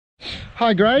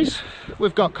Hi Grays,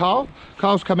 we've got Kyle.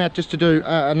 Kyle's come out just to do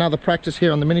another practice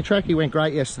here on the mini track. He went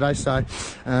great yesterday, so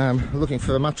looking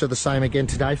for much of the same again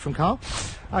today from Kyle.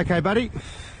 Okay buddy.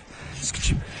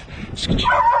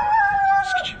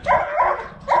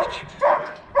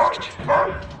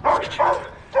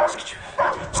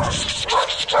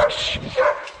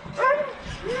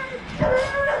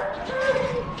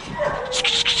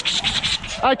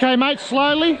 Okay mate,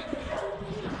 slowly.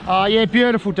 Oh yeah,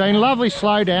 beautiful Dean, lovely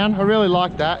slow down. I really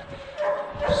like that.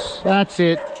 That's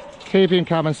it. Keep him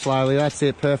coming slowly, that's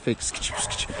it, perfect.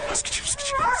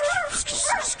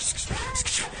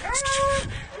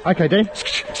 Okay Dean.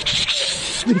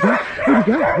 Where'd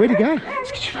he go? Where'd he go?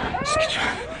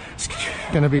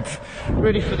 Gonna be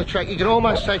ready for the track. You can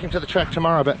almost take him to the track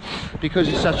tomorrow, but because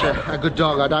he's such a good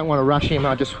dog, I don't want to rush him.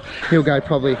 He'll go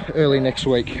probably early next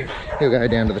week. He'll go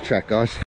down to the track, guys.